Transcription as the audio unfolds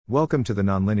Welcome to the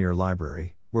Nonlinear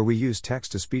Library, where we use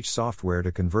text-to-speech software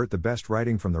to convert the best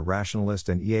writing from the rationalist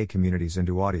and EA communities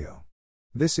into audio.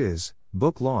 This is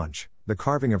Book Launch, The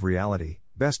Carving of Reality,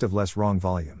 Best of LessWrong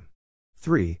Volume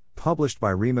 3, published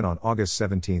by Raemon on August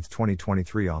 17,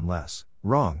 2023 on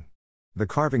LessWrong. The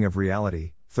Carving of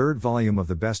Reality, third volume of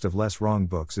the Best of LessWrong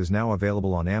books is now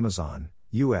available on Amazon,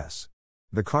 US.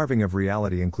 The Carving of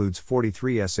Reality includes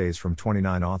 43 essays from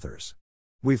 29 authors.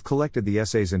 We've collected the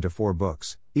essays into 4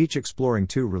 books, each exploring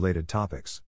 2 related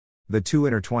topics. The 2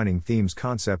 intertwining themes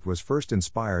concept was first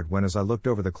inspired when as I looked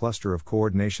over the cluster of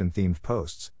coordination-themed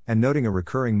posts, and noting a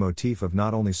recurring motif of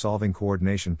not only solving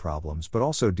coordination problems but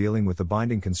also dealing with the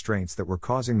binding constraints that were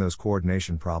causing those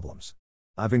coordination problems.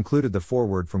 I've included the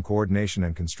foreword from Coordination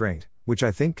and Constraint, which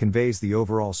I think conveys the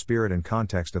overall spirit and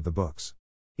context of the books.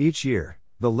 Each year,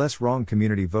 the LessWrong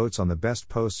community votes on the best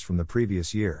posts from the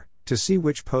previous year, to see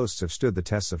which posts have stood the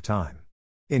tests of time.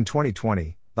 In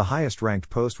 2020, the highest-ranked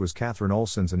post was Catherine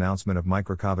Olson's announcement of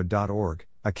microcovid.org,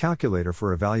 a calculator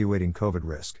for evaluating COVID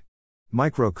risk.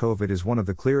 Micro-COVID is one of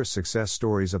the clearest success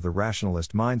stories of the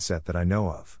rationalist mindset that I know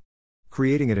of.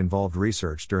 Creating it involved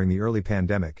research during the early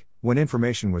pandemic, when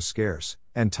information was scarce,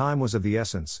 and time was of the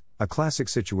essence, a classic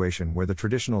situation where the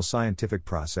traditional scientific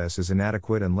process is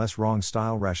inadequate and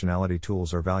LessWrong-style rationality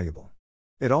tools are valuable.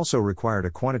 It also required a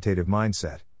quantitative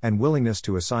mindset, and willingness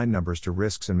to assign numbers to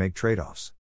risks and make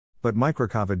trade-offs. But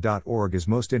microcovid.org is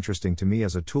most interesting to me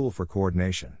as a tool for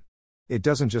coordination. It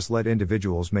doesn't just let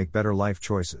individuals make better life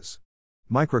choices.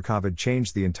 Microcovid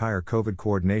changed the entire COVID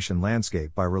coordination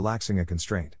landscape by relaxing a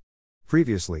constraint.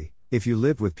 Previously, if you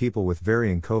lived with people with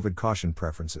varying COVID caution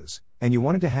preferences, and you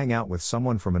wanted to hang out with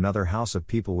someone from another house of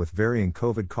people with varying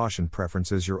COVID caution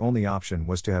preferences, your only option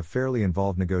was to have fairly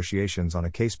involved negotiations on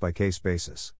a case-by-case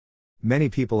basis. Many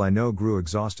people I know grew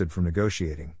exhausted from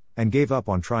negotiating, and gave up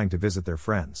on trying to visit their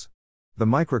friends. The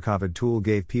microcovid tool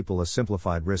gave people a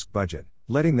simplified risk budget,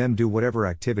 letting them do whatever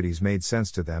activities made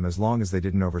sense to them as long as they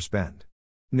didn't overspend.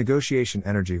 Negotiation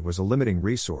energy was a limiting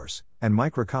resource, and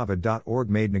microcovid.org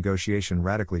made negotiation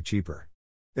radically cheaper.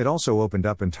 It also opened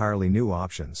up entirely new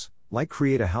options, like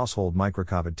create a household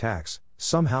microcovid tax.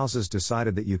 Some houses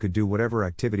decided that you could do whatever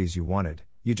activities you wanted,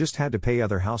 you just had to pay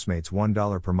other housemates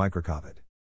 $1 per microcovid.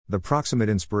 The proximate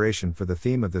inspiration for the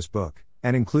theme of this book,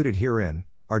 and included herein,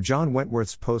 are John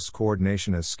Wentworth's posts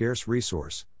Coordination as Scarce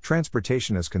Resource,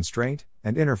 Transportation as Constraint,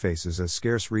 and Interfaces as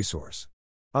Scarce Resource.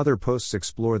 Other posts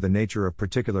explore the nature of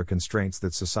particular constraints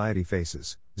that society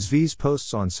faces. Zvi's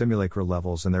posts on simulacra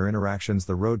levels and their interactions,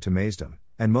 The Road to Mazdom,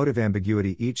 and Motive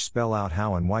Ambiguity each spell out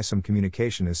how and why some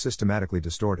communication is systematically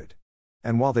distorted.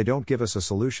 And while they don't give us a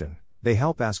solution, they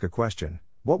help ask a question: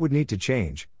 what would need to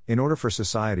change, in order for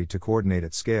society to coordinate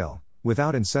at scale,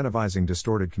 without incentivizing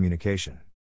distorted communication?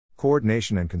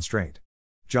 Coordination and Constraint.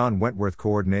 John Wentworth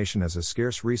Coordination as a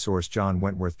Scarce Resource, John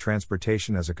Wentworth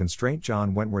Transportation as a Constraint,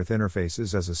 John Wentworth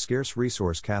Interfaces as a Scarce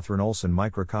Resource, Catherine Olson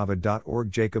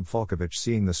microcovid.org, Jacob Falkovich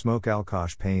Seeing the Smoke,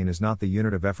 Alkosh Pain is not the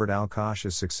unit of effort, Alkosh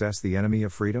is success the enemy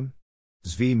of freedom?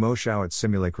 Zvi Moshowitz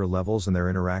Simulacra Levels and their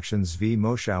interactions, Zvi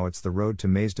Moshowitz The Road to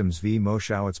Mazdom, Zvi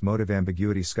Moshowitz Motive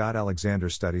Ambiguity, Scott Alexander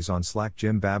Studies on Slack,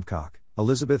 Jim Babcock,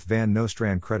 Elizabeth Van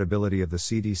Nostrand Credibility of the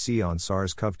CDC on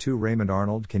SARS-CoV-2, Raymond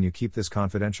Arnold Can you keep this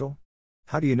confidential?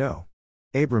 How do you know?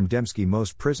 Abram Dembski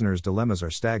Most prisoners' dilemmas are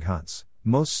stag hunts.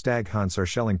 Most stag hunts are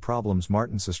shelling problems.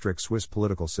 Martin Sestrick Swiss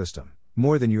political system.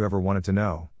 More than you ever wanted to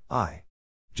know.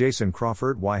 Jason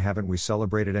Crawford Why haven't we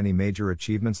celebrated any major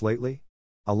achievements lately?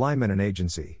 Alignment and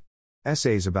Agency.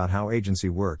 Essays about how agency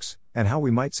works, and how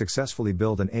we might successfully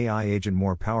build an AI agent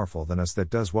more powerful than us that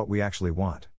does what we actually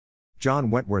want. John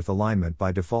Wentworth Alignment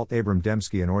by Default, Abram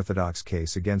Dembski An Orthodox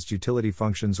Case Against Utility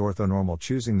Functions, Orthonormal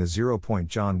Choosing the 0 Point,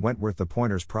 John Wentworth The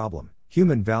Pointers Problem.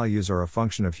 Human values are a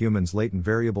function of humans' latent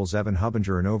variables. Evan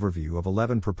Hubinger An Overview of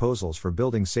 11 Proposals for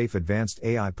Building Safe Advanced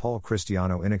AI. Paul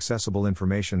Cristiano Inaccessible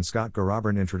Information. Scott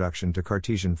Garrabrant Introduction to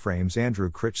Cartesian Frames. Andrew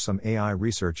Critch Some AI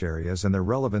Research Areas and Their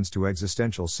Relevance to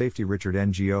Existential Safety. Richard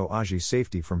Ngo Aji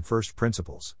Safety from First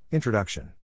Principles.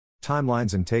 Introduction.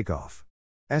 Timelines and Takeoff.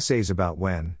 Essays about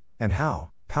when, and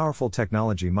how, powerful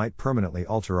technology might permanently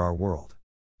alter our world.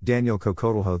 Daniel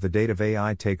Kokotelho The date of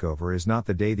AI takeover is not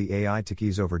the day the AI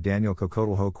takes over. Daniel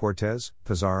Kokotelho Cortez,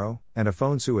 Pizarro, and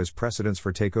Afonso as precedents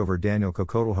for takeover. Daniel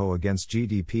Kokotelho Against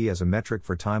GDP as a metric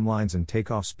for timelines and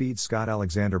takeoff speed. Scott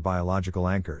Alexander Biological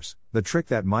Anchors, The Trick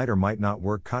That Might or Might Not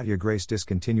Work. Katya Grace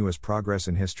Discontinuous Progress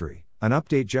in History, an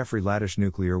update. Jeffrey Ladish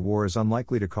Nuclear War is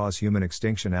unlikely to cause human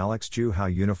extinction. Alex Jew How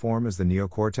uniform is the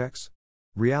neocortex?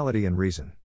 Reality and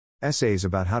Reason. Essays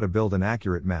about how to build an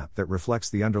accurate map that reflects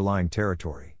the underlying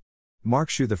territory.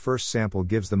 Mark Shu. The first sample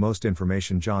gives the most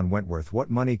information. John Wentworth. What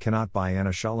money cannot buy.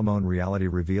 Anna Solomon. Reality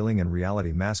revealing and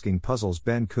reality masking puzzles.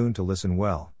 Ben Kuhn. To listen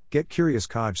well, get curious.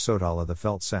 Kaj Sotala. The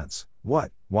felt sense, what,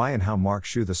 why and how. Mark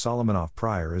Shu. The Solomonov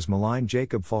prior is malign.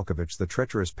 Jacob Falkovich. The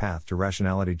treacherous path to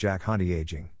rationality. Jack Hunty.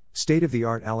 Aging,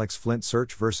 state-of-the-art. Alex Flint.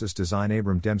 Search versus design.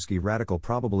 Abram Dembski. Radical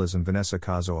probabilism. Vanessa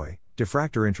Kazoy.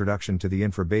 Diffractor. Introduction to the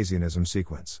infrabayesianism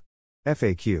sequence.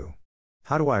 FAQ.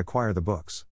 How do I acquire the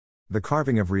books? The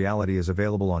Carving of Reality is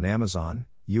available on Amazon,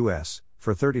 US,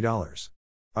 for $30.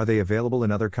 Are they available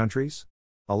in other countries?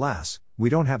 Alas, we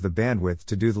don't have the bandwidth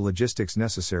to do the logistics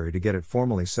necessary to get it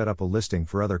formally set up a listing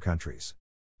for other countries.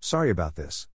 Sorry about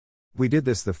this. We did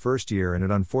this the first year and it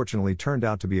unfortunately turned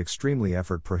out to be extremely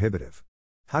effort prohibitive.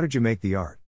 How did you make the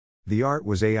art? The art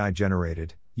was AI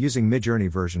generated, using Midjourney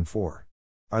version 4.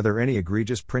 Are there any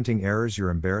egregious printing errors you're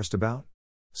embarrassed about?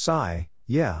 Sigh,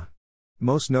 yeah.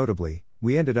 Most notably,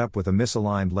 we ended up with a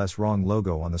misaligned LessWrong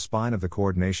logo on the spine of the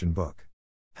coordination book.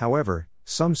 However,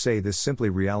 some say this simply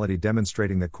reality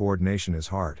demonstrating that coordination is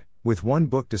hard, with one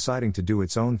book deciding to do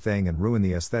its own thing and ruin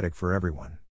the aesthetic for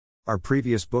everyone. Are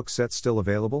previous book sets still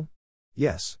available?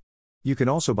 Yes. You can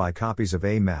also buy copies of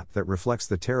a map that reflects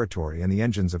the territory and the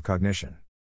engines of cognition.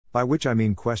 By which I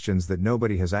mean questions that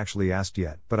nobody has actually asked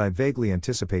yet, but I vaguely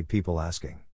anticipate people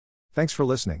asking. Thanks for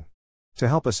listening. To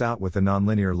help us out with the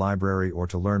Nonlinear Library or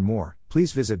to learn more,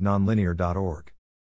 please visit nonlinear.org.